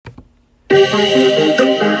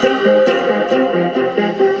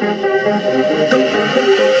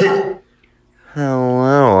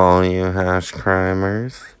Hello, all you hash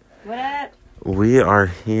crimers. What up? We are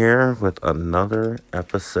here with another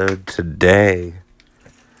episode today.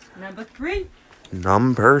 Number 3.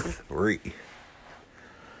 Number 3.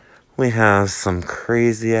 We have some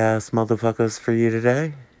crazy ass motherfuckers for you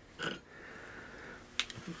today.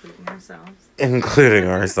 Including ourselves. Including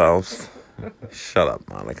ourselves. Shut up,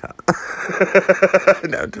 Monica.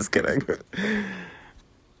 No, just kidding.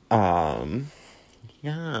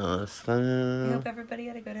 Yeah, so... I hope everybody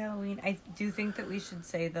had a good Halloween. I do think that we should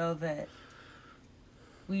say, though, that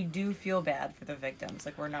we do feel bad for the victims.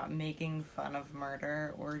 Like, we're not making fun of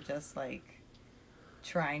murder. We're just, like,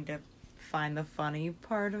 trying to find the funny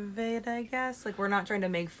part of it, I guess. Like, we're not trying to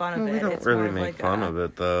make fun of it. We don't it's really more of make like fun of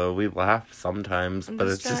it, though. We laugh sometimes, but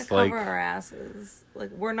it's trying just to like... cover our asses. Like,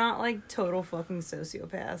 we're not, like, total fucking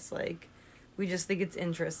sociopaths. Like... We just think it's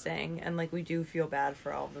interesting, and, like, we do feel bad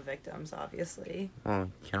for all of the victims, obviously. Oh,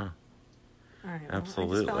 yeah. All right, well,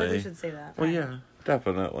 Absolutely. I just felt like we should say that. Well, yeah,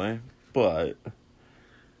 definitely. But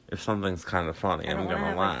if something's kind of funny, I'm gonna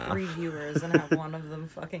have, laugh. Like, 3 viewers and have one of them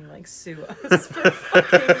fucking, like, sue us for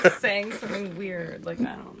fucking saying something weird. Like,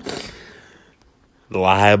 I don't know.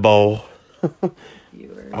 Libel.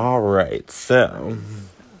 Viewers. All right, so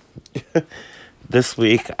this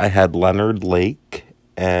week I had Leonard Lake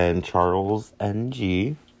and Charles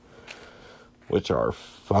Ng, which are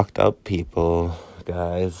fucked up people,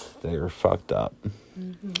 guys. They are fucked up.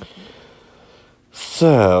 Mm-hmm.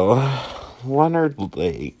 So, Leonard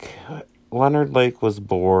Lake was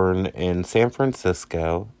born in San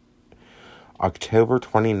Francisco, October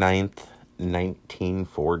 29th,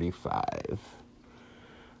 1945.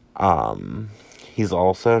 He's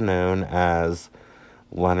also known as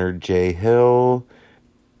Leonard J. Hill,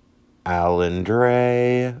 Alan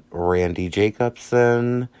Dre, Randy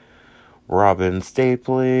Jacobson, Robin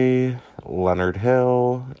Stapley, Leonard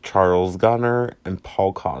Hill, Charles Gunner, and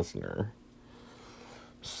Paul Cosner.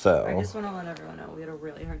 So I just want to let everyone know we had a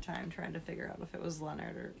really hard time trying to figure out if it was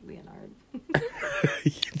Leonard or Leonard.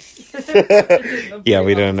 Yeah,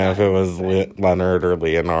 we don't know if it was Leonard or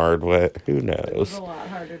Leonard. What? Who It knows? was a lot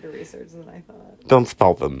harder to research than I thought. Don't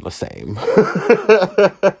spell them the same.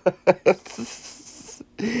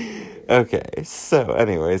 Okay, so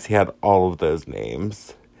anyways, he had all of those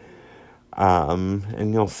names.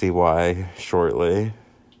 And you'll see why shortly.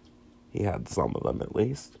 He had some of them at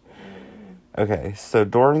least. Okay, so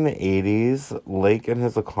during the 80s, Lake and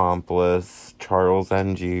his accomplice, Charles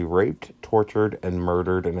Ng, raped, tortured, and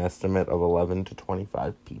murdered an estimate of 11 to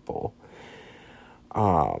 25 people.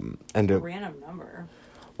 And A random number.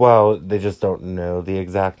 Well, they just don't know the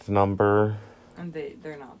exact number. And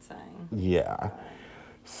they're not saying. Yeah.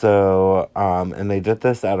 So, and they did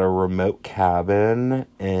this at a remote cabin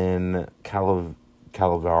in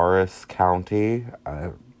Calaveras County.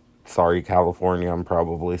 Sorry, California, I'm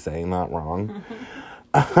probably saying that wrong.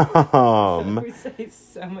 We say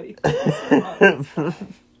so many things.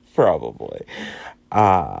 Probably.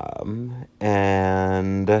 And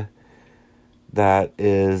that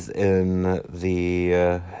is in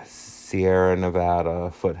the Sierra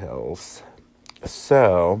Nevada foothills.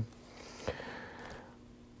 So,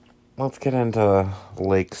 let's get into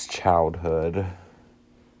Lake's childhood.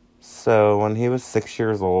 So, when he was 6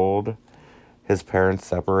 years old, his parents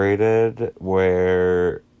separated,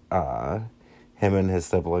 where him and his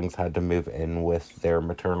siblings had to move in with their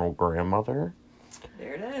maternal grandmother.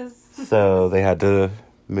 There it is. So, they had to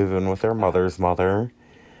move in with their mother's mother.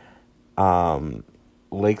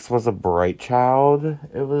 Lakes was a bright child.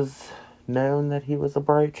 It was known that he was a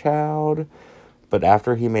bright child. But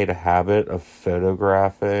after he made a habit of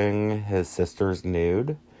photographing his sister's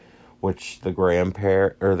nude, which the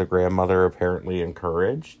grandmother apparently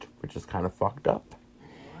encouraged, which is kind of fucked up.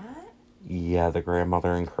 What? Yeah, the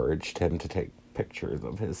grandmother encouraged him to take pictures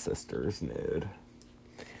of his sister's nude.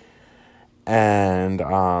 And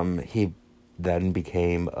he then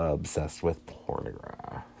became obsessed with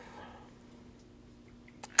pornograph.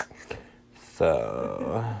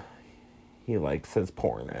 So he likes his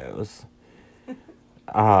pornos.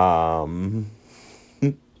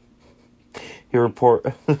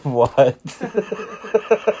 What?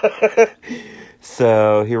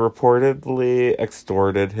 So he reportedly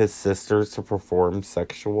extorted his sisters to perform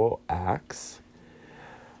sexual acts.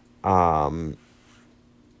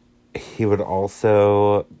 He would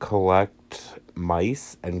also collect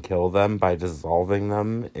mice and kill them by dissolving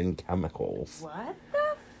them in chemicals. What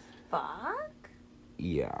the fuck?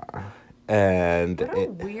 Yeah. And what a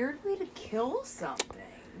weird way to kill something.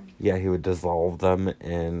 Yeah, he would dissolve them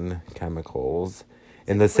in chemicals.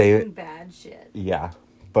 In the same... Breaking Bad shit. Yeah,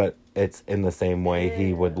 but it's in the same way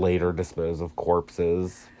he would later dispose of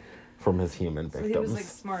corpses from his human victims. So he was, like,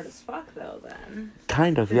 smart as fuck, though, then.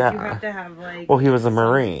 Kind of, 'Cause yeah. you have to have, like... Well, he was a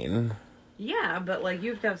Marine. Yeah, but, like,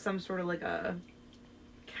 you have to have some sort of, like, a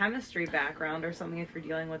chemistry background or something if you're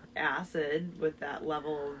dealing with acid, with that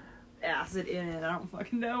level of acid in it. I don't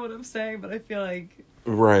fucking know what I'm saying, but I feel like...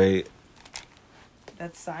 Right.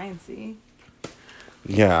 That's sciencey.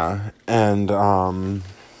 Yeah, and,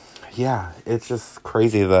 yeah, it's just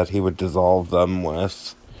crazy that he would dissolve them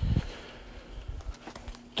with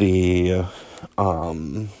the,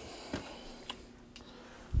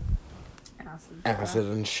 acid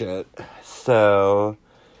and shit. So,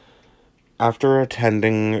 after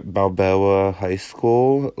attending Balboa High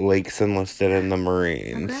School, Lakes enlisted in the My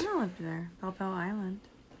Marines. grandma lived there. Balboa Island.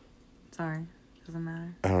 Sorry. Doesn't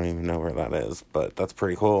matter. I don't even know where that is, but that's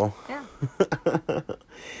pretty cool. Yeah.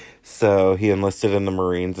 So, he enlisted in the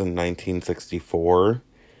Marines in 1964.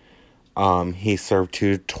 He served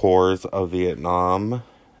 2 tours of Vietnam,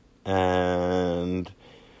 and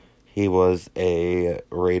he was a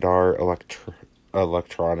radar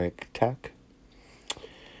electronic tech.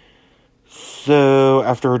 So,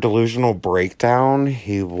 after a delusional breakdown,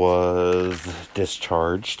 he was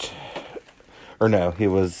discharged. Or no, he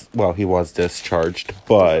was discharged,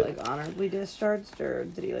 but... Was he, like, honorably discharged, or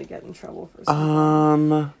did he, like, get in trouble for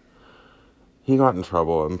something? He got in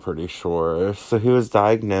trouble, I'm pretty sure. So he was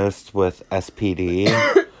diagnosed with SPD,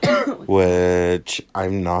 which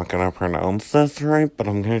I'm not gonna pronounce this right, but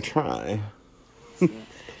I'm gonna try.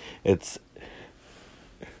 It's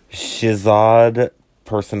Schizoid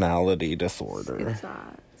personality disorder.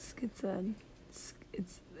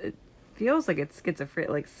 It feels like it's schizophrenic,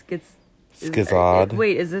 like Schizoid.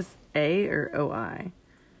 Wait, is this A or OI?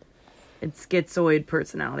 It's schizoid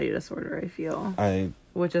personality disorder, I feel.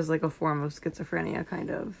 Which is like a form of schizophrenia,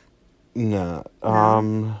 kind of. No.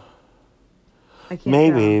 I can't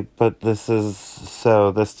Maybe, tell. but this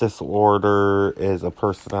disorder is a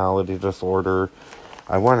personality disorder.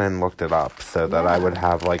 I went and looked it up so that I would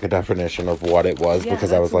have, like, a definition of what it was,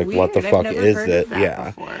 because I was like, what the fuck is it? Yeah.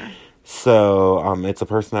 Before. So, it's a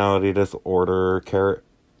personality disorder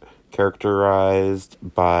characterized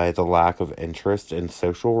by the lack of interest in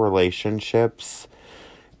social relationships,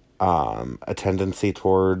 a tendency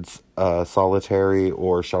towards a solitary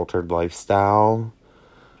or sheltered lifestyle,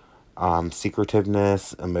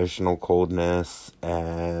 secretiveness, emotional coldness,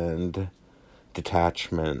 and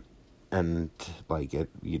detachment, and, like,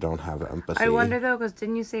 you don't have empathy. I wonder, though, because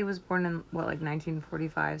didn't you say he was born in, what, like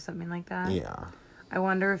 1945, something like that? Yeah. I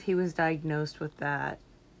wonder if he was diagnosed with that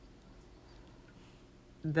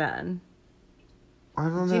then. I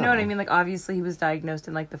don't know. Do you know what I mean? Like, obviously he was diagnosed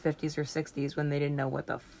in, like, the 50s or 60s when they didn't know what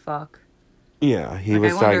the fuck. Yeah, he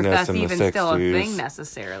was diagnosed in the 60s. I wonder if that's even still a thing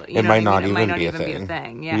necessarily. It might not even be a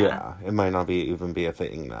thing. Yeah, it might not even be a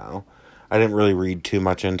thing now. I didn't really read too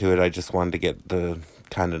much into it. I just wanted to get the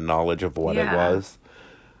kind of knowledge of what it was.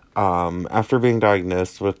 After being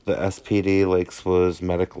diagnosed with the SPD, Lakes was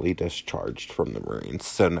medically discharged from the Marines.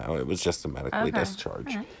 So no, it was just a medically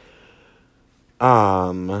discharge. Right.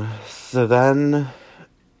 So then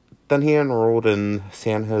he enrolled in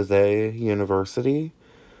San Jose University,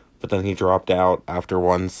 but then he dropped out after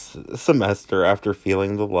one semester after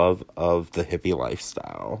feeling the love of the hippie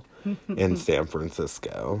lifestyle in San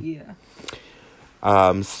Francisco. Yeah.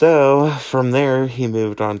 So from there he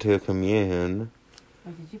moved on to a commune.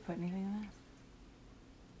 Oh, did you put anything in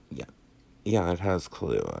Yeah. Yeah, it has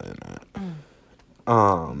Kahlua in it.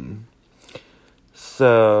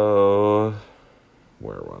 So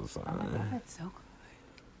where was I? Oh my god, that's so good.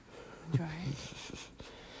 Try it.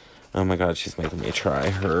 Oh my god, she's making me try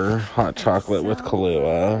her hot chocolate with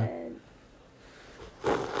Kahlua.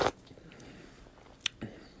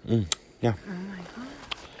 Yeah. Oh my god.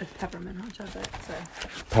 It's peppermint hot chocolate, so.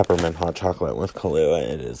 Peppermint hot chocolate with Kahlua.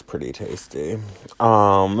 It is pretty tasty.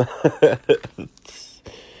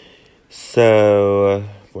 So,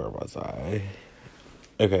 where was I?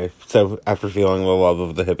 Okay, so after feeling the love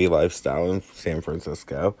of the hippie lifestyle in San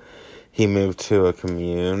Francisco, he moved to a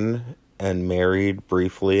commune and married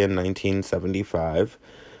briefly in 1975,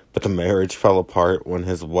 but the marriage fell apart when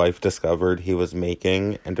his wife discovered he was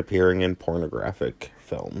making and appearing in pornographic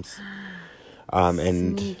films.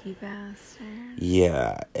 And sneaky bastard.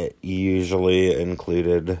 Yeah, it usually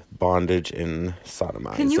included bondage and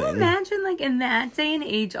sodomizing. Can you imagine, like, in that day and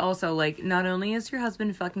age also, like, not only is your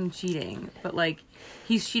husband fucking cheating, but, like,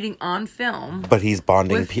 he's cheating on film. But he's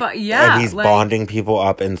bonding and he's bonding people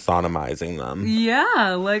up and sodomizing them.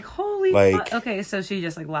 Yeah, like, holy like, fuck. Okay, so she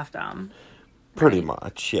just, like, left him. Pretty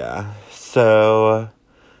much, yeah. So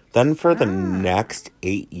Then for the next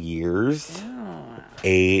 8 years, Oh.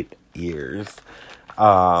 8 years,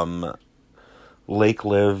 Lake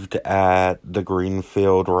lived at the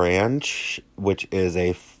Greenfield Ranch, which is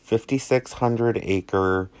a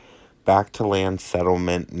 5,600-acre back-to-land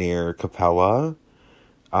settlement near Capella.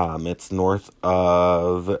 It's north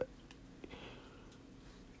of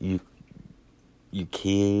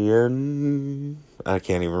Ukiah. I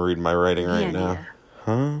can't even read my writing right now.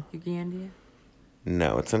 Huh? Uganda?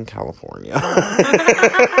 No, it's in California.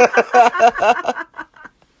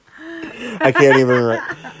 I can't even write.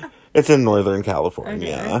 It's in Northern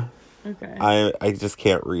California. Okay. I just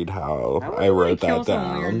can't read how I would wrote kill that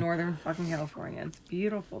someone when you're in down. Northern fucking California. It's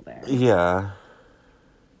beautiful there. Yeah.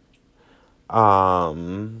 I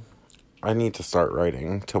need to start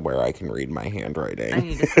writing to where I can read my handwriting. I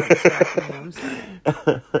need to stop distracting you.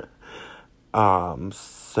 I'm sorry.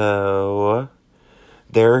 So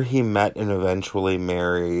there he met and eventually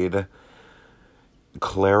married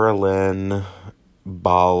Clara Lynn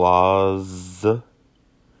Balazs.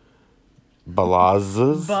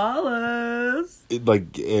 Ballas.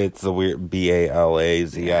 Like, it's a weird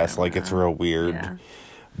Balazs, Yeah, like, it's real weird. Yeah.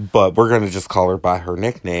 But we're gonna just call her by her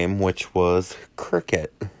nickname, which was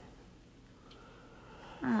Cricket.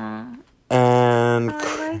 Aw. And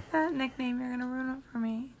I like that nickname. You're gonna ruin it for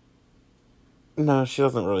me. no, she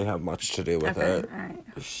doesn't really have much to do with it. Alright.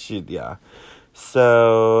 Yeah.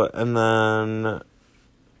 So, and then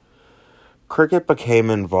Cricket became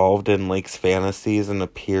involved in Lake's fantasies and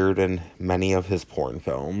appeared in many of his porn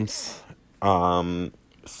films.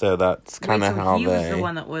 So that's kind of how he they... was the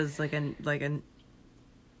one that was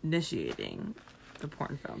initiating the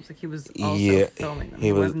porn films. Like, he was also filming them.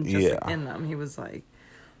 He wasn't just in them. He was like,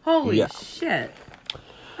 holy shit.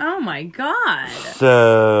 Oh my god.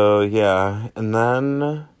 So, yeah. And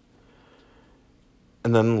then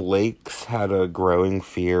Lakes had a growing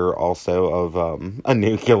fear also of a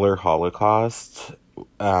nuclear holocaust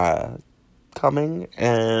coming,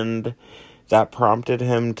 and that prompted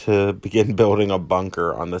him to begin building a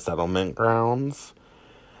bunker on the settlement grounds.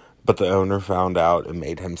 But the owner found out and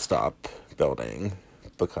made him stop building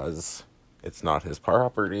because it's not his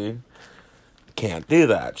property. Can't do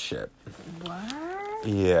that shit. What?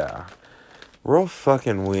 Yeah. Real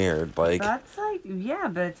fucking weird. Like, that's like, yeah,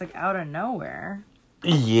 but it's like out of nowhere.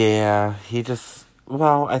 Yeah, he just...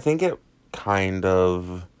 Well, I think it kind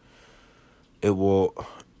of... It will...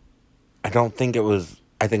 I don't think it was...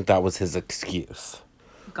 I think that was his excuse.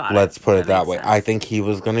 Got it. Let's put it that makes way. sense. I think he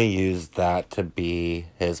was going to use that to be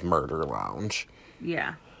his murder lounge.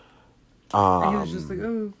 Yeah. And he was just like,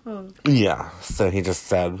 oh, fuck. Yeah, so he just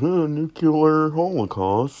said, nuclear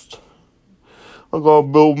holocaust. I gotta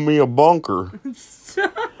build me a bunker.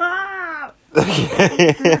 Stop!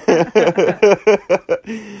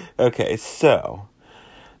 Okay, so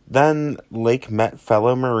then Lake met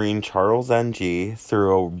fellow Marine Charles Ng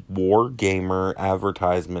through a War Gamer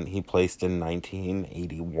advertisement he placed in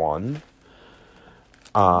 1981.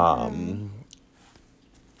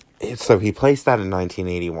 So he placed that in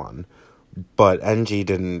 1981, but Ng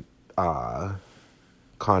didn't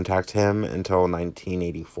contact him until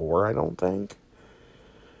 1984, I don't think.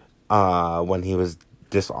 When he was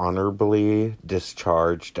dishonorably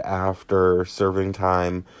discharged after serving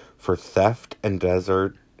time for theft and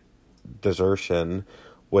desertion,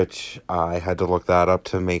 which I had to look that up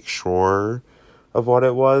to make sure of what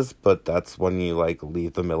it was, but that's when you, like,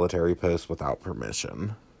 leave the military post without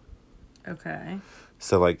permission. Okay.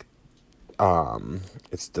 So, like,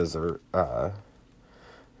 it's desertion.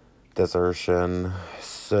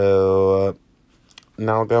 So,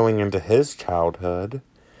 now going into his childhood,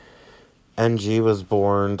 Ng was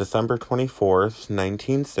born December 24th,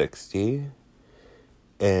 1960,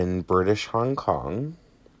 in British Hong Kong.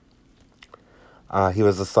 He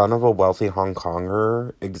was the son of a wealthy Hong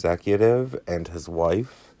Konger executive and his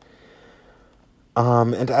wife.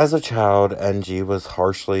 And as a child, Ng was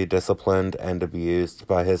harshly disciplined and abused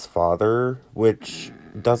by his father, which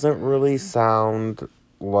doesn't really sound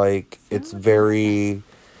like it's very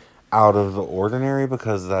out of the ordinary,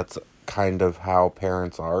 because that's kind of how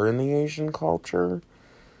parents are in the Asian culture.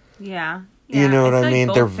 Yeah. You know what I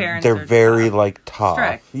mean? They're very tough. like tough.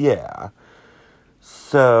 Strict. Yeah.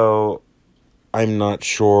 So I'm not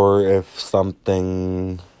sure if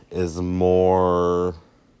something is more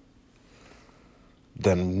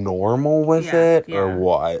than normal with it or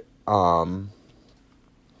what.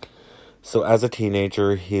 So as a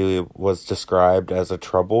teenager, he was described as a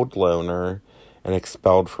troubled loner and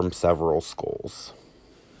expelled from several schools.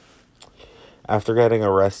 After getting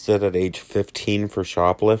arrested at age 15 for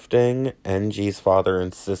shoplifting, Ng's father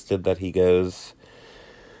insisted that he goes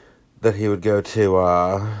that he would go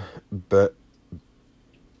to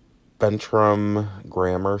Bentram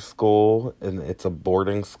Grammar School, and it's a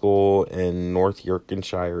boarding school in North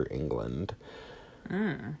Yorkshire, England.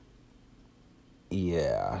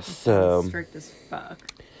 Yeah, so... strict as fuck.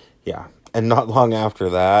 Yeah, and not long after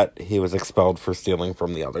that, he was expelled for stealing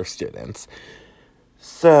from the other students.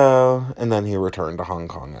 So, and then he returned to Hong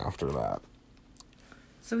Kong after that.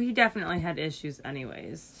 So he definitely had issues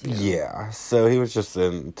anyways, too. Yeah, so he was just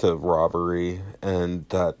into robbery, and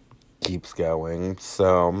that keeps going.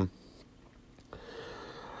 So,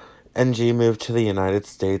 NG moved to the United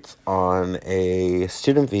States on a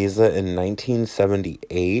student visa in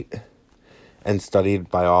 1978 and studied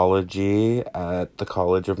biology at the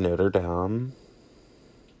College of Notre Dame.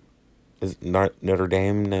 Is it not Notre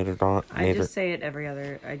Dame? Notre Dame? I just say it every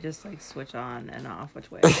other... I just, like, switch on and off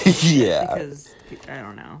which way. Yeah. Because, I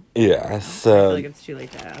don't know. Yeah, I so... feel like it's too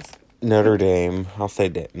late to ask. Notre Dame. I'll say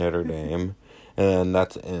Notre Dame. And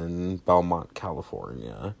that's in Belmont,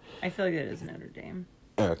 California. I feel like it is Notre Dame.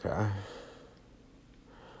 Okay.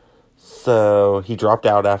 So, he dropped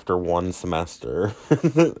out after one semester.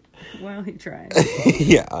 Well, he tried.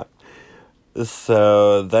 Yeah.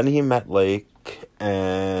 So, then he met Lake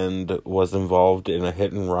and was involved in a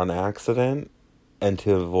hit-and-run accident. And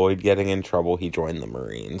to avoid getting in trouble, he joined the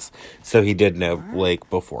Marines. So, he did know Lake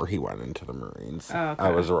before he went into the Marines. Oh, okay. I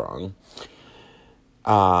was wrong.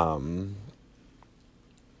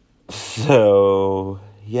 So,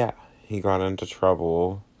 yeah, he got into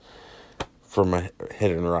trouble from a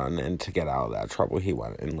hit and run, and to get out of that trouble, he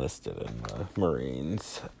went enlisted in the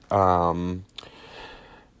Marines.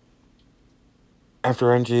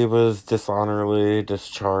 After NG was dishonorably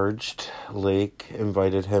discharged, Lake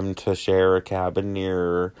invited him to share a cabin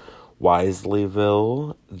near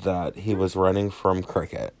Wiselyville that he was running from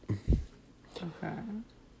cricket. Okay.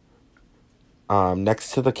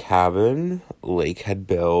 Next to the cabin, Lake had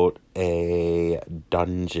built a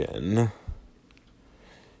dungeon.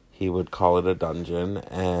 He would call it a dungeon,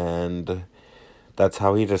 and that's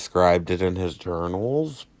how he described it in his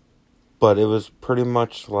journals. But it was pretty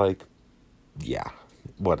much like, yeah,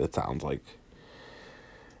 what it sounds like.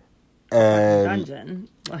 And dungeon,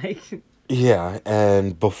 like... Yeah,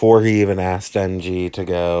 and before he even asked NG to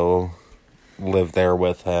go live there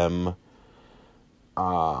with him,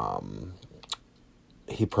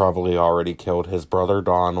 he probably already killed his brother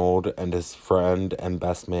Donald and his friend and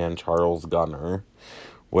best man Charles Gunner,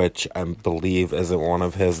 which I believe isn't one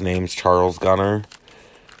of his names, Charles Gunner.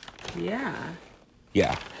 Yeah.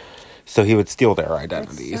 Yeah. So he would steal their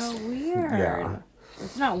identities. That's so weird. Yeah.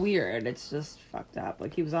 It's not weird, it's just fucked up.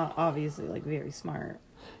 Like, he was obviously, like, very smart.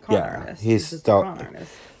 Artist. He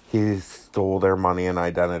He stole their money and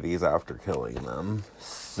identities after killing them.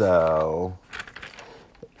 So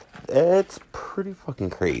it's pretty fucking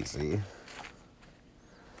crazy.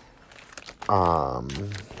 And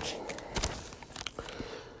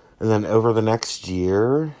then over the next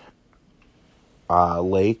year,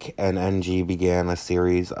 Lake and NG began a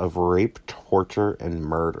series of rape, torture, and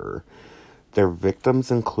murder. Their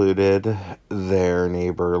victims included their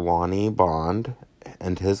neighbor Lonnie Bond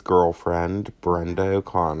and his girlfriend, Brenda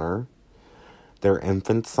O'Connor, their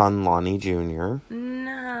infant son, Lonnie Jr.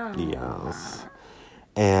 No. Yes.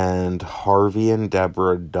 And Harvey and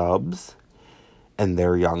Deborah Dubbs, and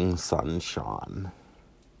their young son, Sean.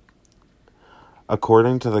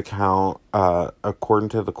 According to the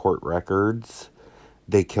court records,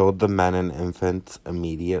 they killed the men and infants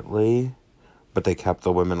immediately, but they kept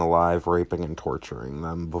the women alive, raping and torturing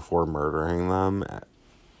them before murdering them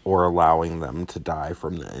or allowing them to die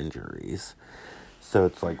from the injuries. So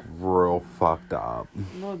it's, like, real fucked up.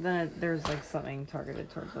 Well, then there's, like, something targeted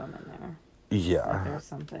towards them in there. Yeah. Like, there's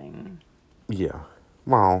something... Yeah.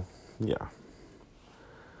 Well, yeah.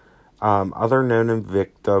 Other known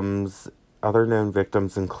victims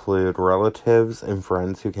include relatives and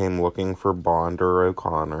friends who came looking for Bond or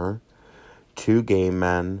O'Connor, 2 gay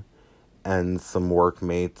men, and some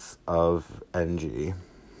workmates of NG.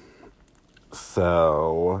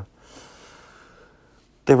 So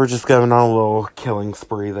they were just going on a little killing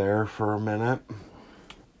spree there for a minute.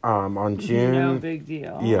 On June... No big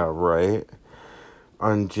deal. Yeah, right.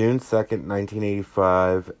 On June 2nd,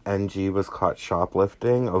 1985, NG was caught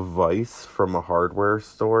shoplifting a vice from a hardware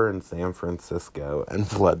store in San Francisco and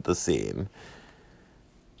fled the scene.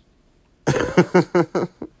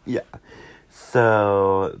 Yeah.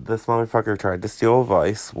 So, this motherfucker tried to steal a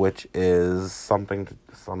vice, which is some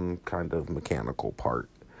kind of mechanical part.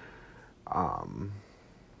 And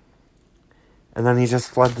then he just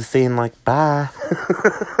fled the scene like, bye.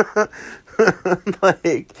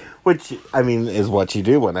 Like, which, I mean, is what you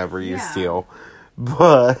do whenever you steal.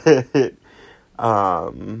 But,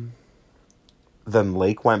 then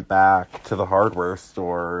Lake went back to the hardware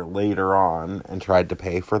store later on and tried to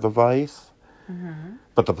pay for the vice. Mm-hmm.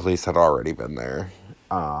 But the police had already been there.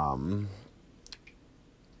 And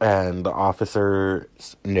the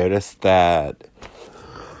officers noticed that...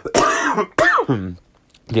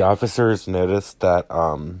 the officers noticed that,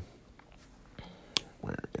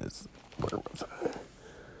 where was it?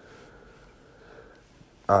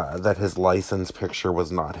 That his license picture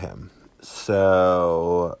was not him.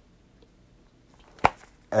 So...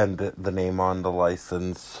 And the name on the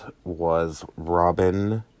license was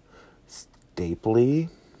Robin Stapley.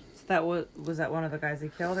 So that was that one of the guys he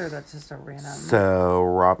killed, or that's just a random? So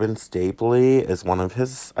Robin Stapley is one of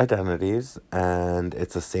his identities, and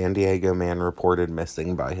it's a San Diego man reported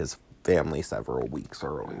missing by his family several weeks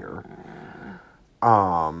earlier.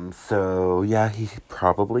 So yeah, he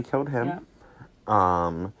probably killed him.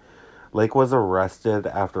 Yeah. Lake was arrested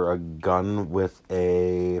after a gun with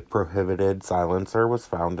a prohibited silencer was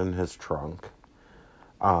found in his trunk.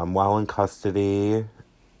 While in custody,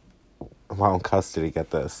 get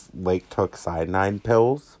this, Lake took cyanide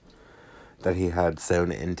pills that he had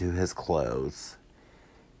sewn into his clothes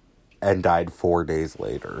and died 4 days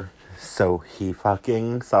later. So he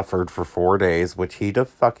fucking suffered for 4 days, which he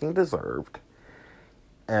fucking deserved.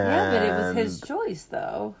 Yeah, but it was his choice,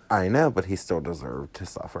 though. I know, but he still deserved to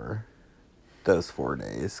suffer those 4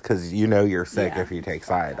 days, because you know you're sick if you take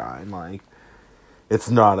cyanide. Like, it's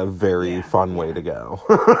not a very fun way to go.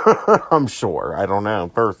 I'm sure. I don't know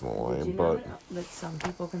personally, Did you but know that some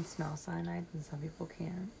people can smell cyanide and some people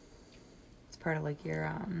can't? It's part of like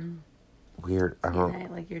your weird. I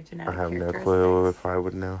don't. like your genetic. I have no clue if I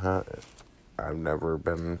would know how. I've never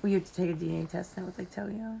been. Well, you have to take a DNA test and it would like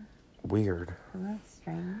tell you. Weird. Well, that's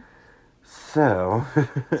strange. So.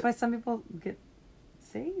 That's why some people get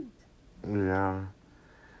saved. Yeah.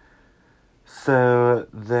 So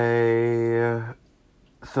the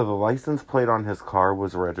license plate on his car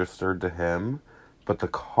was registered to him, but the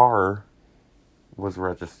car was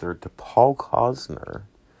registered to Paul Cosner,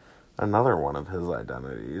 another one of his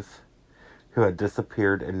identities, who had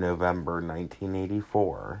disappeared in November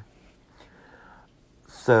 1984.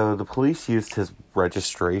 So the police used his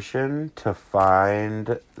registration to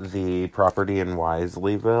find the property in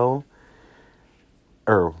Wisleyville,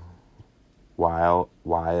 or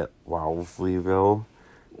Wisleyville.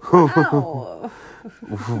 Wow.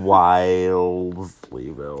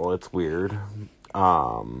 Wisleyville. It's weird.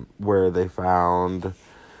 Where they found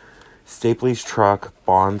Stapley's truck,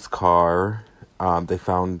 Bond's car. They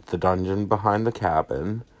found the dungeon behind the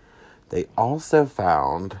cabin. They also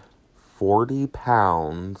found 40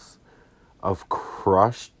 pounds of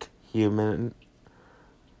crushed 40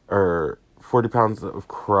 pounds of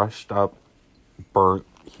crushed up, burnt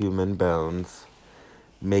human bones,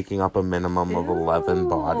 making up a minimum of 11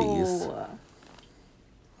 bodies.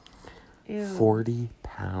 Ew. 40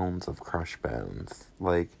 pounds of crushed bones.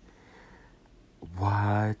 Like,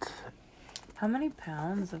 what? How many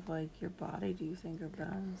pounds of like your body do you think are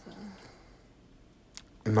bones?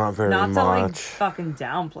 Not very Not much. to like fucking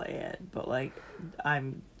downplay it, but like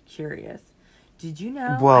I'm curious. Did you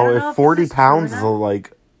know? Well, if 40 this is pounds true is or not.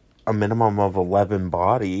 like a minimum of 11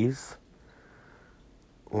 bodies,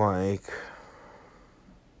 like,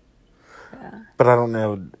 Yeah. but I don't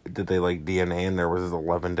know, did they like DNA and there was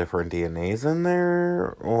 11 different DNAs in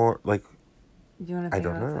there? Or like, Do you want to I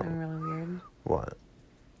think don't about know. something really weird? What?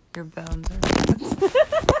 Your bones are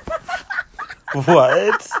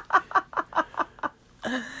What?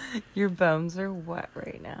 Your bones are wet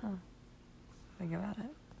right now. Think about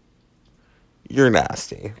it. You're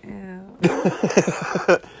nasty. Ew.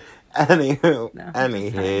 Anywho, No,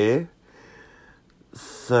 anywho.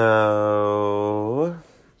 So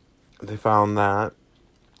they found that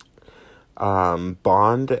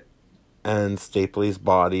Bond and Stapley's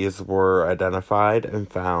bodies were identified and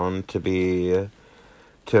found to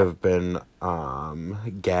have been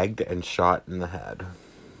gagged and shot in the head.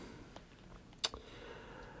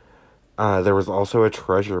 There was also a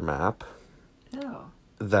treasure map Ew.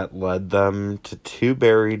 that led them to 2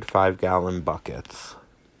 buried 5-gallon buckets.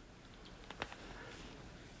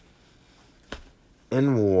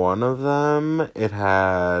 In one of them, it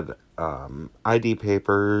had ID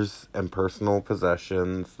papers and personal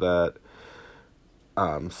possessions that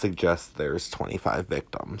suggest there's 25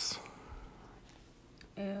 victims.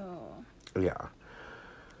 Ew. Yeah.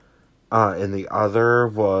 And the other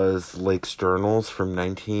was Lake's journals from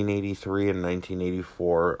 1983 and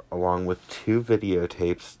 1984, along with 2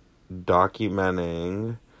 videotapes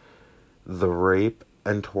documenting the rape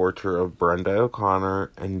and torture of Brenda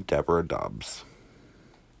O'Connor and Deborah Dubbs.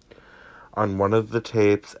 On one of the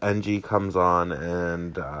tapes, NG comes on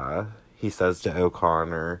and he says to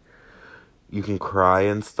O'Connor, "You can cry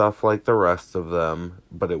and stuff like the rest of them,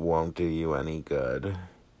 but it won't do you any good."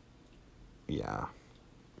 Yeah.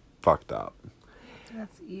 Fucked up.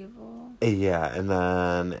 That's evil. Yeah, and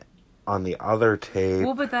then on the other tape...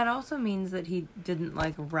 Well, but that also means that he didn't,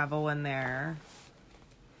 like, revel in their,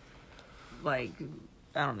 like,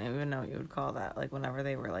 I don't even know what you would call that. Like, whenever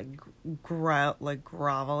they were, like,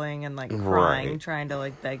 groveling and, like, crying, Right. trying to,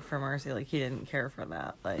 like, beg for mercy. Like, he didn't care for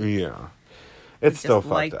that. Like, Yeah. It's still just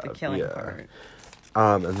fucked liked up. the killing yeah. part.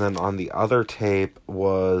 And then on the other tape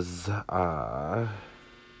was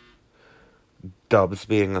Dubs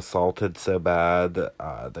being assaulted so bad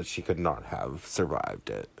that she could not have survived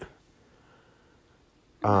it.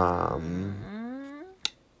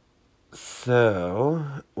 So,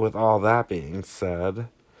 with all that being said,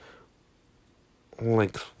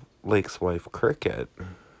 Lake's wife, Cricket,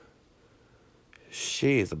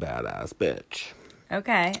 she's a badass bitch.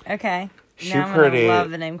 Okay. She Now I'm gonna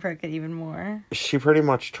love the name Cricket even more. She pretty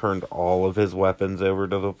much turned all of his weapons over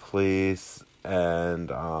to the police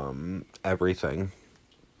and everything.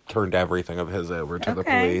 Turned everything of his over to the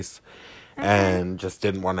police. And just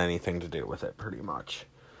didn't want anything to do with it, pretty much.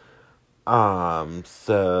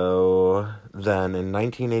 So then in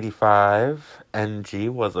 1985,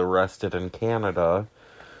 NG was arrested in Canada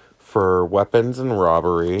for weapons and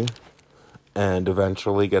robbery and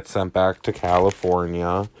eventually gets sent back to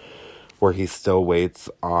California, where he still waits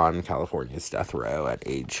on California's death row at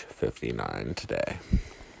age 59 today.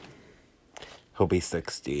 He'll be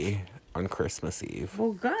 60 on Christmas Eve.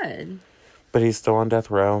 Well, good. But he's still on death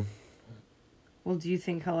row. Well, do you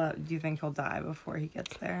think he'll die before he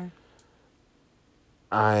gets there?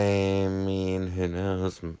 I mean, who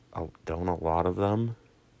knows? Don't a lot of them?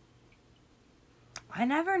 I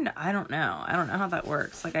don't know. I don't know how that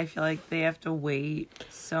works. Like, I feel like they have to wait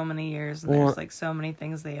so many years, and there's, like, so many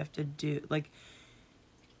things they have to do. Like,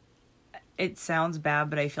 it sounds bad,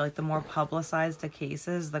 but I feel like the more publicized the case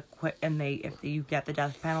is, if you get the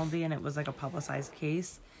death penalty and it was, like, a publicized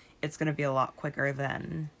case, it's going to be a lot quicker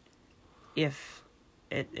than if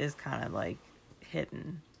it is kind of, like,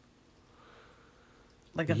 hidden.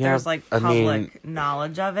 Like, if there's, like, public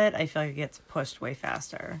knowledge of it, I feel like it gets pushed way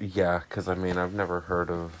faster. Yeah, because, I mean, I've never heard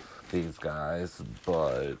of these guys,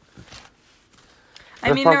 but...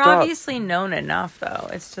 I mean, they're obviously known enough, though.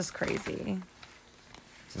 It's just crazy.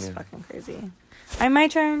 It's just fucking crazy. All right, my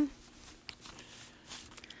turn.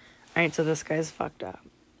 Alright, so this guy's fucked up.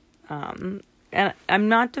 And I'm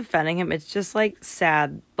not defending him. It's just, like,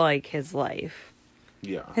 sad, like, his life.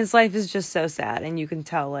 Yeah. His life is just so sad, and you can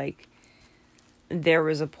tell, like, there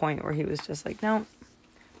was a point where he was just like, no.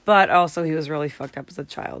 But also he was really fucked up as a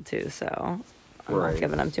child too, so I'm not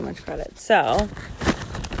giving him too much credit. So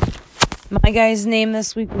my guy's name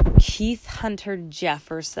this week was Keith Hunter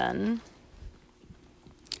Jefferson.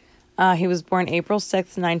 He was born April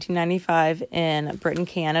 6th, 1995 in Britain,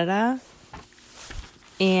 Canada.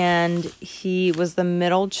 And he was the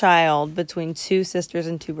middle child between 2 sisters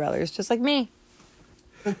and 2 brothers, just like me.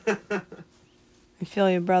 I feel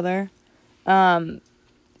you, brother.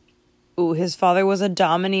 His father was a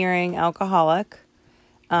domineering alcoholic.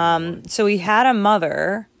 So he had a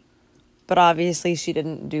mother, but obviously she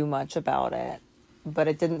didn't do much about it. But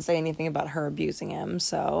it didn't say anything about her abusing him,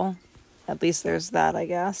 so at least there's that, I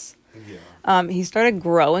guess. Yeah. He started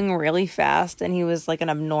growing really fast, and he was like an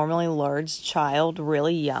abnormally large child,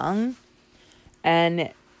 really young.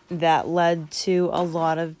 And that led to a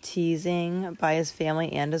lot of teasing by his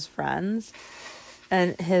family and his friends.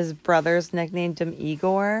 And his brothers nicknamed him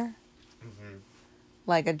Igor. Mm-hmm.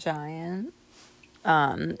 Like a giant.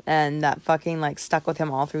 And that fucking, like, stuck with him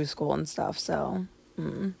all through school and stuff, so.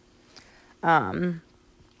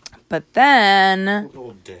 But then...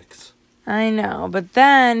 Little dicks. I know, but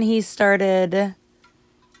then he started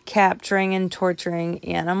capturing and torturing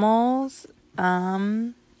animals,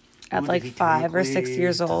 at like 5 or 6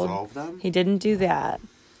 years old. He didn't do that.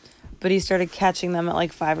 But he started catching them at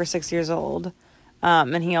like 5 or 6 years old.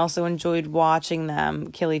 And he also enjoyed watching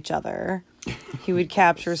them kill each other. He would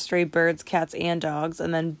capture stray birds, cats, and dogs,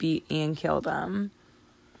 and then beat and kill them.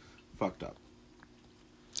 Fucked up.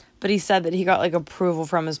 But he said that he got like approval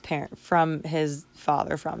from his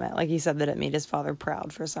father from it. Like, he said that it made his father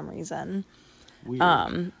proud for some reason.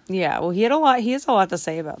 Weird. Yeah, well, he has a lot to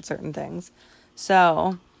say about certain things.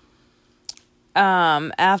 So,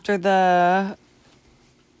 after the,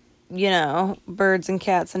 birds and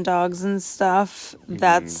cats and dogs and stuff,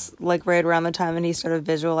 that's like right around the time that he started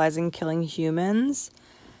visualizing killing humans.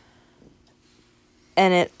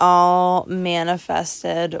 And it all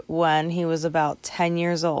manifested when he was about 10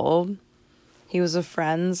 years old. he was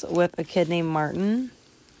friends with a kid named Martin,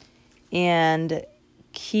 and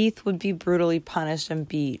Keith would be brutally punished and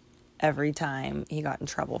beat every time he got in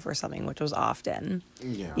trouble for something, which was often,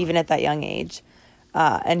 even at that young age.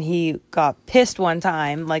 And he got pissed one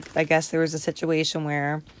time. Like, I guess there was a situation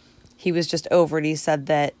where he was just over it. He said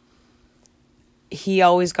that he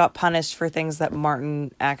always got punished for things that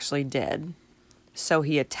Martin actually did. So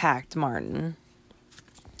he attacked Martin.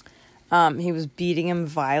 He was beating him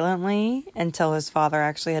violently until his father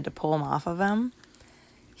actually had to pull him off of him.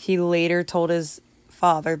 He later told his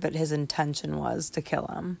father that his intention was to kill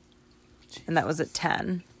him. And that was at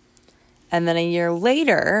 10. And then a year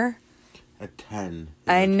later... At 10.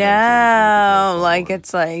 I know. Like,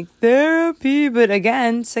 it's like therapy. But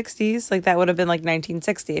again, 60s. Like, that would have been like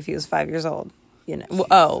 1960 if he was 5 years old. You know.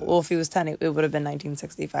 Well, if he was 10, it would have been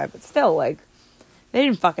 1965. But still, like, they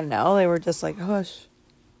didn't fucking know. They were just like, hush.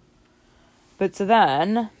 But so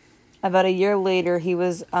then, about a year later, he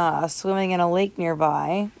was swimming in a lake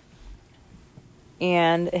nearby.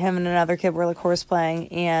 And him and another kid were like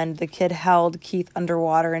horseplaying. And the kid held Keith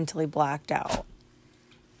underwater until he blacked out.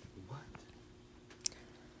 What?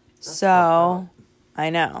 So,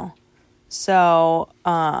 I know. So,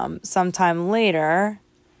 sometime later,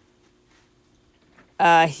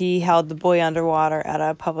 he held the boy underwater at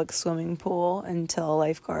a public swimming pool until a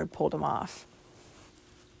lifeguard pulled him off.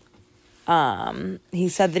 He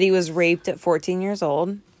said that he was raped at 14 years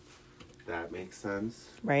old. That makes sense.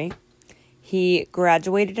 Right? He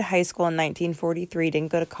graduated high school in 1943,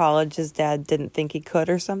 didn't go to college. His dad didn't think he could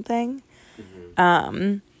or something.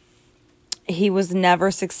 Mm-hmm. He was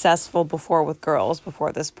never successful before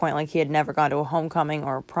this point. Like, he had never gone to a homecoming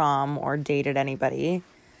or a prom or dated anybody.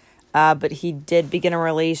 But he did begin a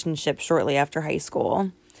relationship shortly after high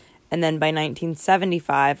school. And then by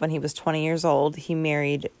 1975, when he was 20 years old, he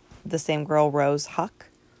married the same girl, Rose Huck.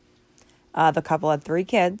 The couple had 3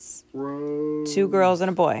 kids, Rose. 2 girls and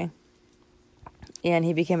a boy. And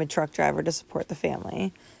he became a truck driver to support the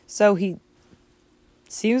family. So he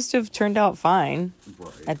seems to have turned out fine.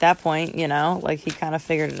 Right. At that point, you know, like, he kind of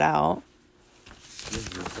figured it out. This is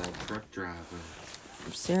that truck driver.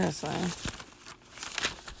 Seriously.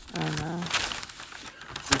 I don't know.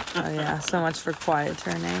 Oh, yeah, so much for quiet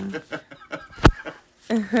turning.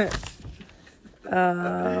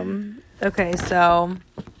 Okay, so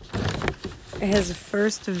his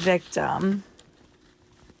first victim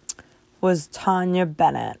was Tanya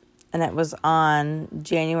Bennett, and it was on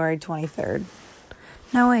January 23rd.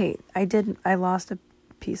 No, wait, I lost a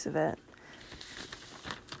piece of it.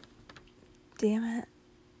 Damn it.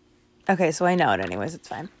 Okay, so I know it anyways, it's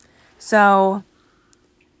fine. So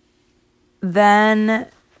then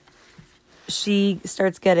she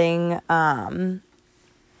starts getting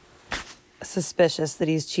suspicious that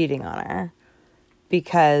he's cheating on her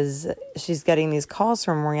because she's getting these calls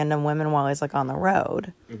from random women while he's, like, on the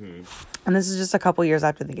road. Mm-hmm. And this is just a couple years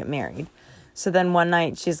after they get married. So then one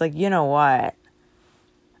night she's like, you know what?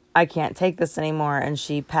 I can't take this anymore. And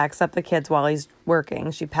she packs up the kids while he's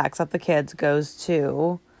working. She packs up the kids, goes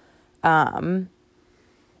to her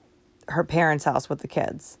parents' house with the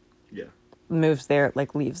kids. Yeah. Moves there,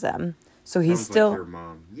 like, leaves them. So he's Sounds still... like your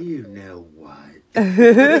mom. You know what?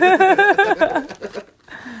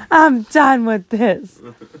 I'm done with this.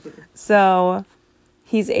 So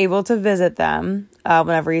he's able to visit them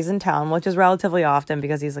whenever he's in town, which is relatively often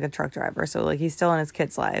because he's, like, a truck driver. So, like, he's still in his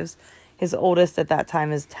kids' lives. His oldest at that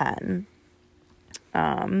time is 10.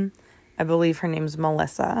 I believe her name's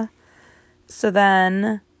Melissa. So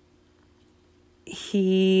then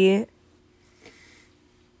he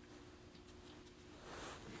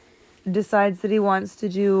decides that he wants to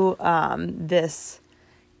do this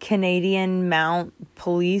Canadian Mount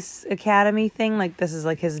Police Academy thing. Like, this is,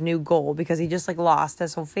 like, his new goal because he just, like, lost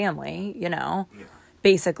his whole family, you know,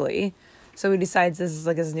 basically. So he decides this is,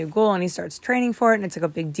 like, his new goal, and he starts training for it, and it's, like, a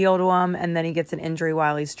big deal to him, and then he gets an injury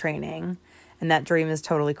while he's training, and that dream is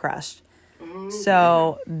totally crushed.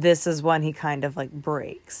 So this is when he kind of, like,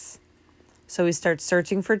 breaks. So he starts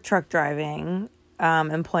searching for truck driving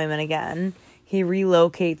employment again. He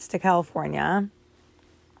relocates to California.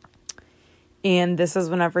 And this is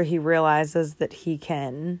whenever he realizes that he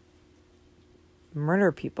can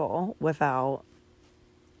murder people without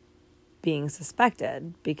being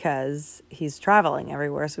suspected because he's traveling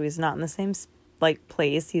everywhere. So he's not in the same, like,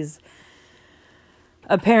 place. He's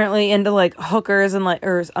apparently into, like, hookers and, like,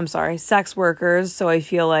 or I'm sorry, sex workers. So I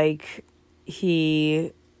feel like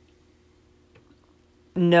he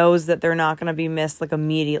knows that they're not going to be missed, like,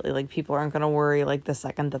 immediately. Like, people aren't going to worry, like, the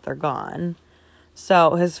second that they're gone.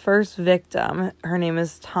 So his first victim, her name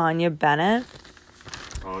is Tanya Bennett.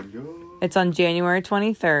 Tanya. It's on January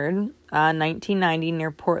 23rd. 1990,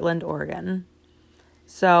 near Portland, Oregon.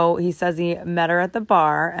 So he says he met her at the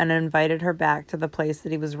bar and invited her back to the place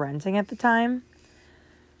that he was renting at the time.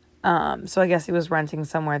 So I guess he was renting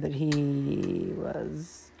somewhere that he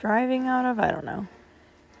was driving out of. I don't know.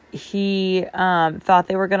 He thought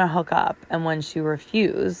they were going to hook up. And when she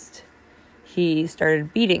refused, he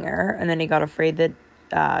started beating her. And then he got afraid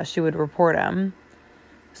that she would report him.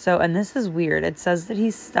 So, and this is weird. It says that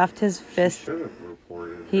he stuffed his fist. She should have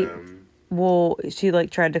reported him. Well, she like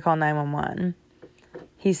tried to call 911.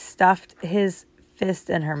 He stuffed his fist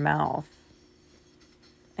in her mouth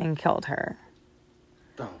and killed her.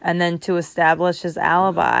 Oh. And then to establish his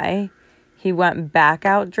alibi, he went back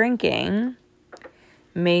out drinking,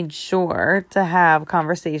 made sure to have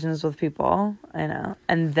conversations with people, and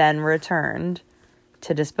then returned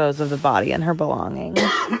to dispose of the body and her belongings.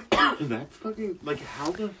 That's fucking, like,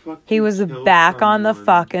 how the fuck He was back on the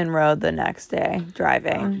fucking road the next day,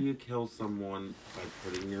 driving. How do you kill someone by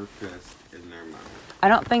putting your fist in their mouth? I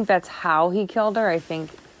don't think that's how he killed her. I think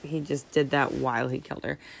he just did that while he killed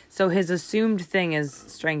her. So his assumed thing is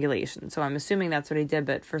strangulation. So I'm assuming that's what he did.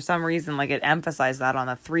 But for some reason, like, it emphasized that on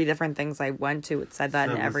the 3 different things I went to. It said that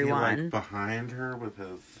in every one. Was he, like, behind her with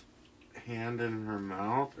his hand in her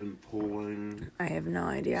mouth and pulling? I have no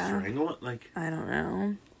idea. Strangle it? Like, I don't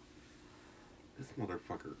know. this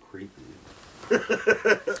motherfucker creepy.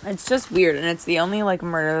 It's just weird, and it's the only, like,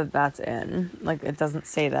 murder that's in. Like, it doesn't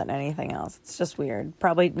say that in anything else. It's just weird.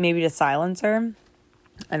 Probably, maybe to silence her.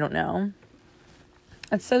 I don't know.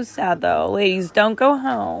 It's so sad, though. Ladies, don't go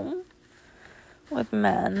home with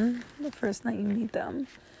men the first night you meet them.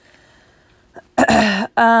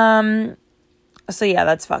 So, yeah,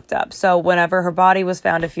 that's fucked up. So, whenever her body was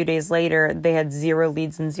found a few days later, they had 0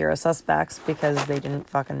 leads and 0 suspects because they didn't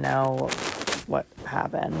fucking know what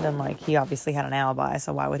happened. And, like, he obviously had an alibi,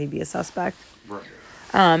 so why would he be a suspect? Right.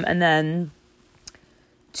 And then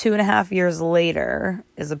 2.5 years later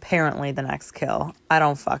is apparently the next kill. I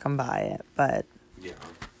don't fucking buy it, but... Yeah.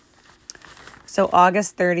 So,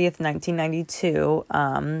 August 30th, 1992,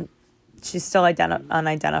 she's still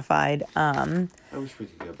unidentified. I wish we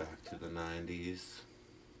could go back to the 90s.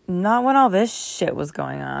 Not when all this shit was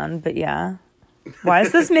going on, but yeah. Why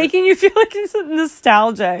is this making you feel like it's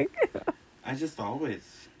nostalgic? I just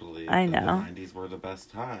always believed I that know. the 90s were the best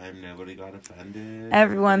time. Nobody got offended.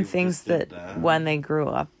 Everyone Everybody thinks just did that when they grew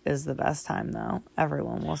up is the best time, though.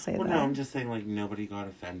 Everyone will say Well, that. no, I'm just saying, like, nobody got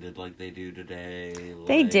offended like they do today.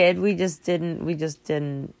 They like, did. We just didn't. We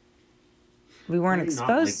weren't maybe not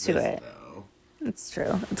exposed like to this, it. though. It's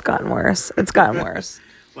true. It's gotten worse. It's gotten worse.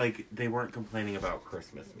 Like, they weren't complaining about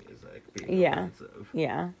Christmas music being Yeah. offensive.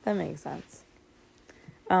 Yeah, that makes sense.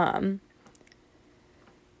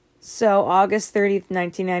 So August 30th,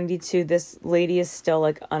 1992, this lady is still,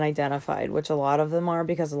 like, unidentified, which a lot of them are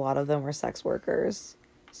because a lot of them were sex workers.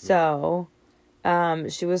 So,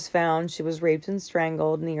 she was found, she was raped and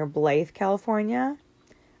strangled near Blythe, California.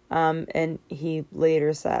 And he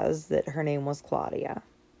later says that her name was Claudia.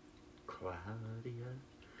 Claudia?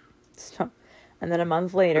 So, and then a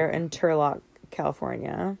month later in Turlock,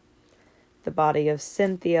 California, the body of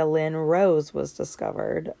Cynthia Lynn Rose was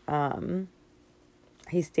discovered.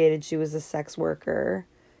 He stated she was a sex worker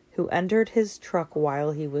who entered his truck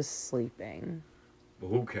while he was sleeping.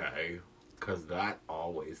 Okay. Because that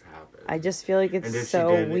always happens. I just feel like And it's if so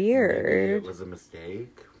she did, weird. Maybe it was a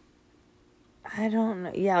mistake. I don't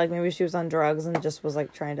know. Yeah, like maybe she was on drugs and just was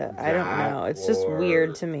like trying to... I don't That, know. It's just or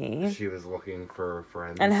weird to me. She was looking for a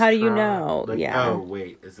friend. And how do you know? Like, Yeah. Oh,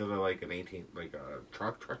 wait. Is it like an 18... Like a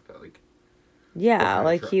truck that, like... Yeah, Okay,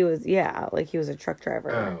 like truck. he was... Yeah, like he was a truck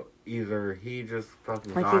driver. Oh, either he just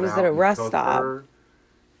fucking Like got he was out at a and rest took stop. her,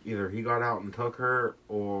 either he got out and took her,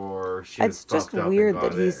 or she It's was just fucked up weird and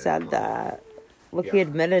that got he in. said that. Look, he Yeah.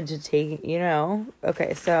 admitted to taking,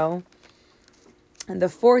 Okay, so the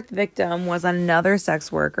 4th victim was another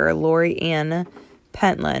sex worker, Lori Ann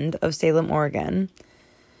Pentland of Salem, Oregon.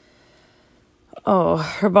 Oh,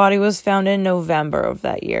 her body was found in November of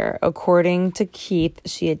that year. According to Keith,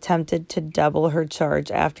 she attempted to double her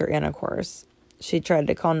charge after intercourse. She tried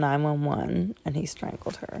to call 911 and he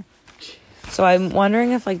strangled her. So I'm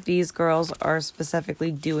wondering if, like, these girls are specifically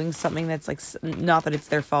doing something that's, like, not that it's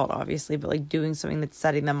their fault, obviously, but, like, doing something that's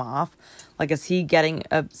setting them off. Like, is he getting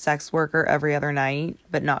a sex worker every other night,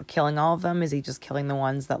 but not killing all of them? Is he just killing the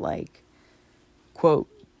ones that, like, quote,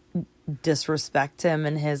 disrespect him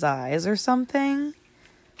in his eyes or something?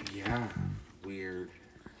 Yeah, weird.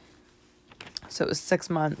 So it was 6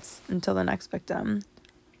 months until the next victim.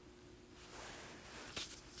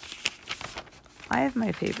 I have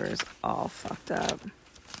my papers all fucked up.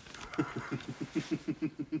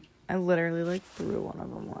 I literally, like, threw one of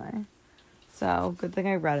them away. So, good thing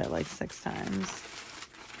I read it like 6 times.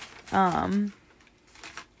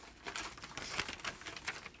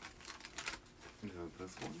 Is it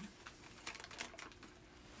this one?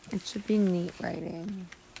 It should be neat writing.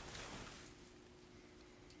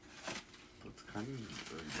 That's kind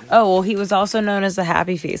of... Oh, well, he was also known as the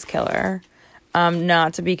happy face killer.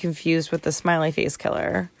 Not to be confused with the smiley face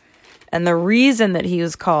killer. And the reason that he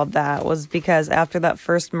was called that was because after that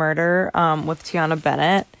first murder with Tiana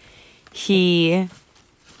Bennett, he...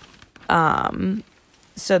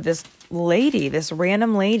 So this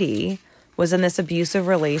random lady, was in this abusive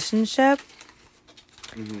relationship.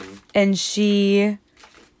 Mm-hmm. And she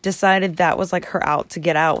decided that was like her out to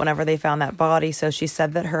get out whenever they found that body. So she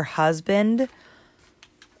said that her husband,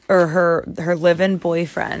 or her live-in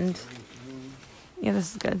boyfriend... Yeah,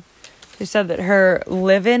 this is good. She said that her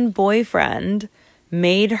live-in boyfriend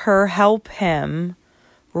made her help him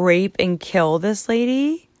rape and kill this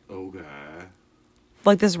lady. Okay.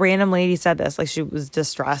 Like, this random lady said this. Like, she was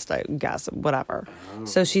distressed, I guess, whatever. Oh.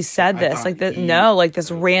 So she said this. Like,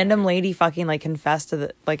 this random lady fucking, like, confessed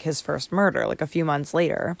to, his first murder, like, a few months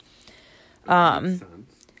later. Makes sense.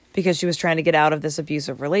 Because she was trying to get out of this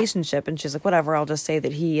abusive relationship. And she's like, whatever, I'll just say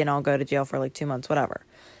that I'll go to jail for, like, 2 months, whatever.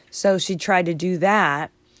 So she tried to do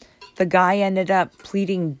that. The guy ended up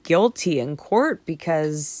pleading guilty in court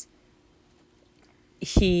because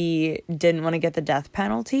he didn't want to get the death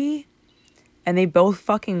penalty. And they both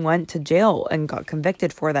fucking went to jail and got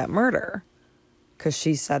convicted for that murder. Because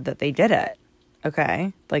she said that they did it.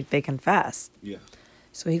 Okay? Like, they confessed. Yeah.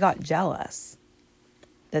 So he got jealous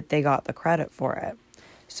that they got the credit for it.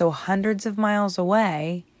 So hundreds of miles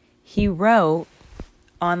away, he wrote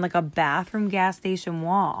on, like, a bathroom gas station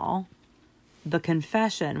wall the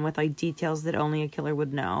confession with, like, details that only a killer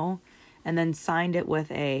would know, and then signed it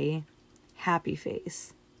with a happy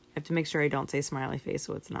face. I have to make sure I don't say smiley face,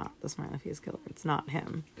 so it's not the smiley face killer. It's not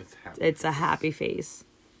him. It's a happy face.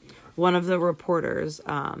 Yeah. One of the reporters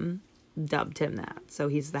dubbed him that, so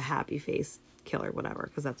he's the happy face killer, whatever,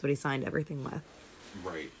 because that's what he signed everything with.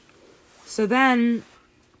 Right. So then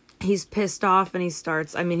he's pissed off and he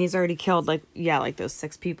starts, he's already killed, those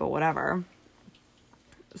 6 people, whatever.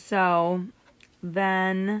 So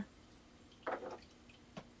then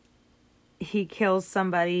he kills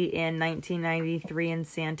somebody in 1993 in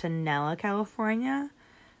Santa Nella, California,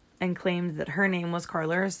 and claimed that her name was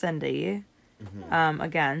Carla Arcendi. Mm-hmm.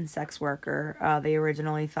 Again, sex worker. They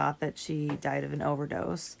originally thought that she died of an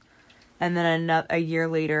overdose. And then a year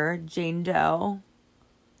later, Jane Doe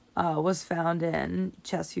was found in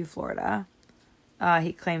Chesview, Florida.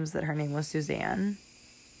 He claims that her name was Suzanne.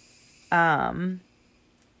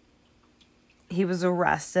 He was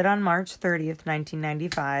arrested on March 30th,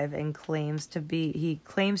 1995, and claims to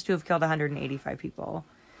have killed 185 people.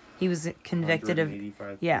 He was convicted of...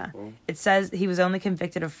 Yeah. People. It says he was only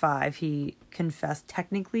convicted of 5. He confessed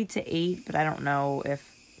technically to 8, but I don't know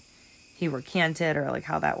if he recanted or,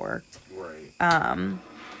 how that worked. Right.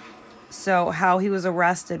 So how he was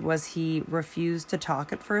arrested was he refused to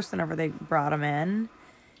talk at first whenever they brought him in.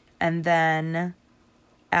 And then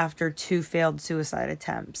after 2 failed suicide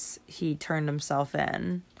attempts, he turned himself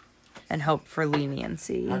in and hoped for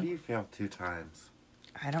leniency. How do you fail 2 times?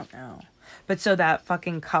 I don't know. But so that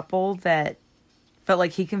fucking couple that... But,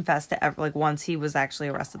 he confessed to... once he was actually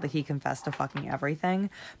arrested, he confessed to fucking everything.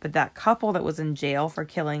 But that couple that was in jail for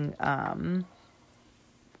killing...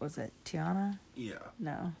 was it Tiana? Yeah.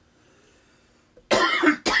 No.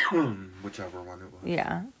 Whichever one it was.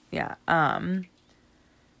 Yeah.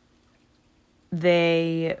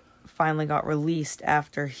 They finally got released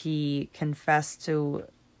after he confessed to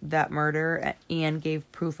that murder and gave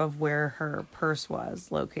proof of where her purse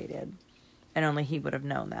was located. And only he would have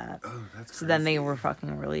known that. Oh, that's crazy. So then they were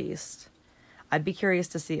fucking released. I'd be curious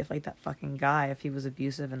to see if, that fucking guy, if he was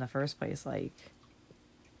abusive in the first place,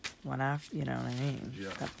 went after, you know what I mean? Yeah.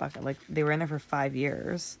 That fucking, they were in there for 5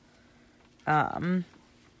 years.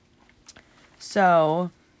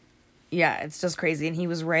 So, yeah, it's just crazy. And he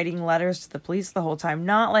was writing letters to the police the whole time.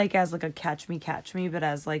 Not, as, a catch me, but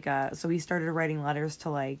as, so he started writing letters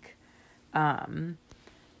to,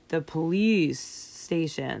 the police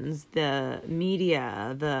stations, the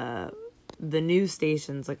media, the news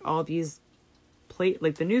stations, all these,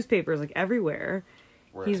 the newspapers, everywhere.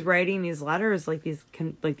 Right. He's writing these letters,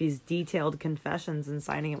 these detailed confessions and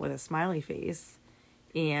signing it with a smiley face.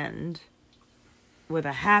 And... with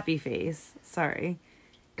a happy face, sorry,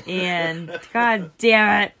 and god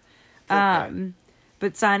damn it, okay.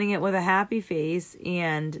 But signing it with a happy face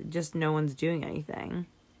and just no one's doing anything.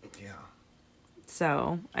 Yeah.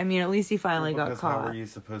 So, at least he finally got caught. How were you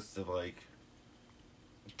supposed to,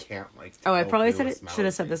 can't like. Oh, I tell probably who should a have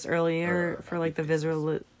smiley said this face- earlier or for like the happy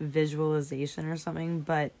face visualization or something,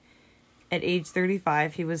 but at age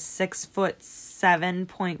 35, he was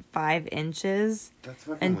 6'7.5" That's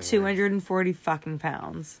fucking and weird. 240 fucking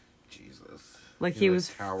pounds. Jesus. Like he was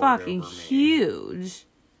towered fucking over me. huge.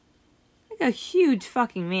 Like a huge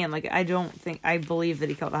fucking man. Like I believe that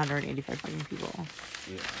he killed 185 fucking people.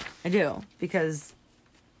 Yeah. I do because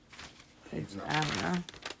He's not- I don't know.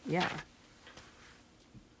 Yeah,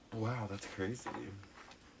 Wow, that's crazy.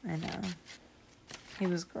 I know. He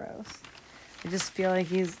was gross. I just feel like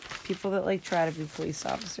he's people that like try to be police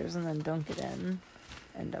officers and then don't get in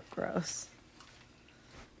end up gross.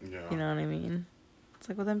 Yeah. You know what I mean? It's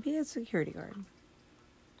like, well, then be a security guard.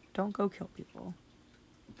 Don't go kill people.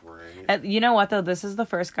 Right. You know what though? This is the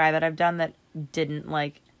first guy that I've done that didn't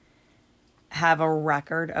like have a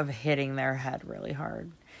record of hitting their head really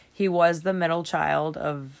hard. He was the middle child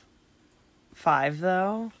of 5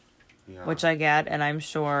 though. Yeah. Which I get, and I'm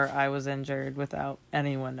sure I was injured without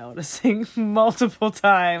anyone noticing multiple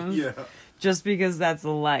times. Yeah. Just because that's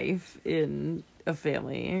life in a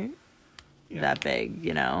family Yeah. that big,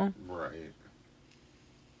 you know? Right.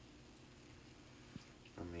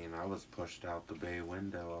 I mean, I was pushed out the bay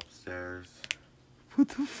window upstairs What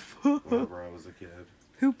the fuck? whenever I was a kid.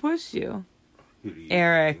 Who pushed you? Who do you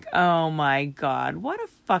Eric. think? Oh my god. What a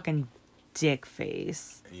fucking dick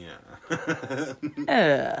face. Yeah.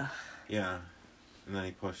 Ugh. Yeah. And then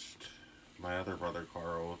he pushed my other brother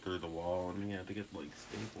Carl through the wall, and he had to get like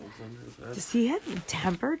staples in his head. Does he have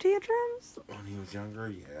temper tantrums? When he was younger,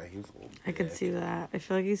 yeah, he was a little. I could dick. see that. I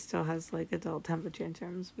feel like he still has like adult temper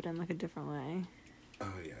tantrums, but in like a different way.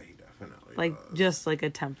 Oh yeah, he definitely Like does. just like a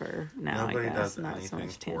temper now. Nobody I guess does not so anything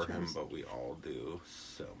much for him, tantrums. but we all do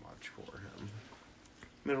so much for him.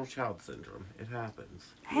 Middle child syndrome. It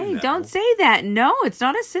happens. Hey, You know. don't say that. No, it's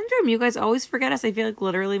not a syndrome. You guys always forget us. I feel like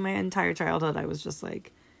literally my entire childhood I was just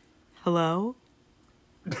like, hello?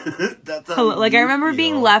 That's how Hello? Like I you remember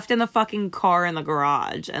being feel. left in the fucking car in the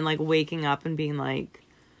garage and like waking up and being like,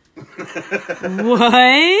 what?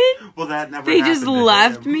 Well, that never. They just happened to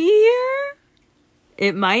left him. me here?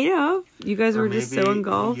 It might have. You guys Or were just so maybe-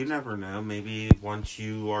 engulfed. You never know. Maybe once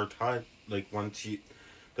you are taught, like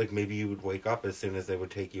maybe you would wake up as soon as they would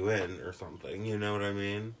take you in or something. You know what I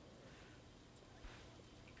mean?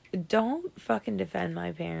 Don't fucking defend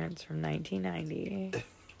my parents from 1990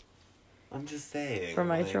 I'm just saying. for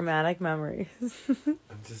my like, traumatic memories. I'm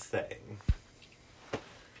just saying.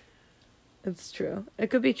 It's true. It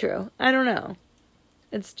could be true. I don't know.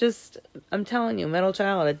 It's just, I'm telling you, middle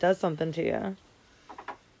child, it does something to you.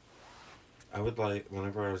 I would like,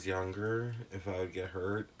 whenever I was younger, if I would get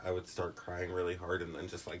hurt, I would start crying really hard and then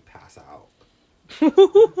just like pass out.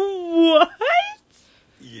 What?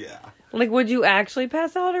 Yeah. Like, would you actually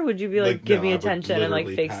pass out, or would you be like, give no, me I would attention and like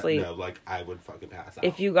literally fake sleep? No, like I would fucking pass out.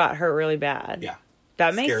 If you got hurt really bad. Yeah.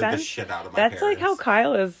 That makes Scared the sense. shit out of my That's like how parents.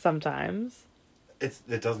 Kyle is sometimes.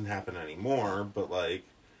 It doesn't happen anymore, but like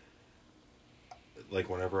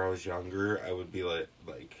whenever I was younger, I would be like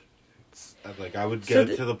I would So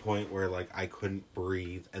get to the point where like I couldn't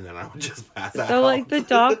breathe and then I would just pass out. So like the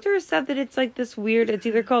doctor said that it's like this weird, it's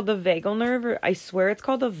either called the vagal nerve or I swear it's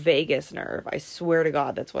called the vagus nerve. I swear to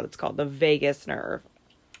God that's what it's called, the vagus nerve.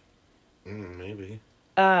 Maybe.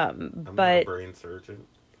 I'm not a But brain surgeon.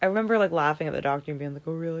 I remember like laughing at the doctor and being like,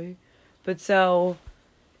 oh really? But so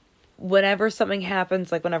whenever something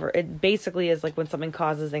happens, like whenever it basically is like when something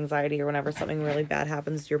causes anxiety or whenever something really bad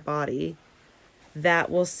happens to your body, that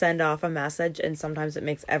will send off a message and sometimes it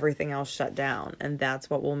makes everything else shut down. And that's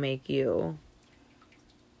what will make you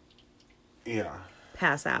Yeah.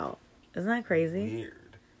 pass out. Isn't that crazy? Weird.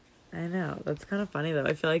 I know. That's kind of funny though.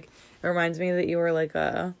 I feel like it reminds me that you were like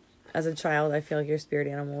as a child, I feel like your spirit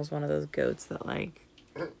animal was one of those goats that like,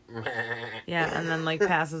 yeah, and then like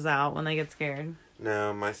passes out when they get scared.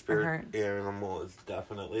 No, my spirit hurt. animal is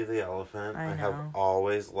definitely the elephant. I I have know.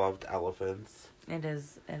 always loved elephants. It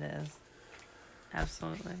is.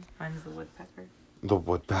 Absolutely. Mine's the woodpecker. The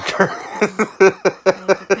woodpecker. I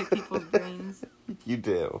like to pick people's brains. You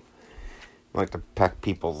do. I like to peck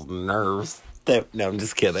people's nerves. No, I'm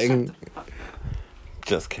just kidding. Shut the fuck up.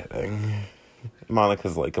 Just kidding.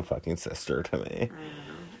 Monica's like a fucking sister to me.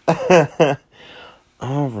 I know.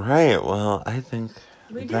 All right. Well, I think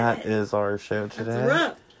We did that it. is our show today. That's a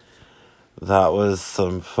wrap. That was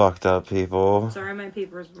some fucked up people. Sorry, my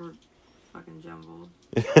papers were fucking jumbled.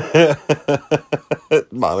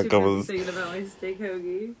 Monica Super was. thinking about my steak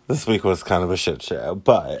hoagie. This week was kind of a shit show.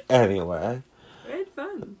 But anyway, I had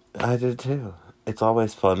fun. I did too. It's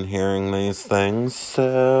always fun hearing these things.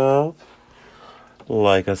 So,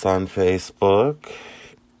 like us on Facebook.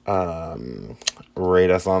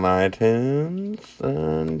 Rate us on iTunes,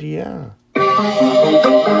 and yeah.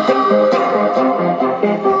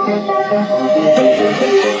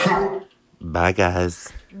 Bye,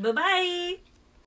 guys. Bye-bye.